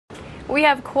We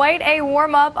have quite a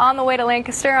warm-up on the way to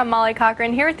Lancaster. I'm Molly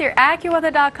Cochran here with your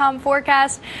AccuWeather.com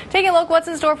forecast. Taking a look what's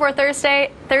in store for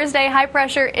Thursday. High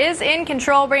pressure is in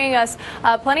control, bringing us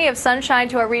plenty of sunshine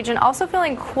to our region. Also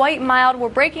feeling quite mild. We're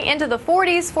breaking into the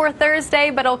 40s for Thursday,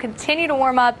 but it'll continue to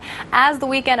warm up as the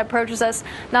weekend approaches us.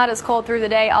 Not as cold through the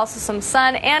day. Also some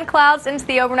sun and clouds into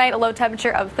the overnight. A low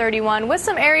temperature of 31 with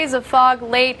some areas of fog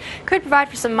late. Could provide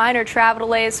for some minor travel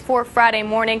delays for Friday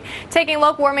morning. Taking a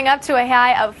look, warming up to a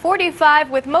high of 45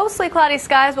 with mostly cloudy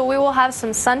skies, but we will have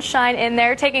some sunshine in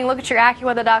there. Taking a look at your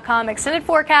AccuWeather.com extended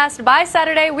forecast. By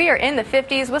Saturday, we are in the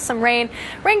 50s with some rain.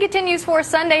 Rain continues for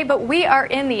Sunday, but we are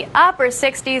in the upper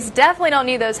 60s. Definitely don't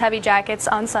need those heavy jackets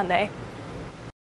on Sunday.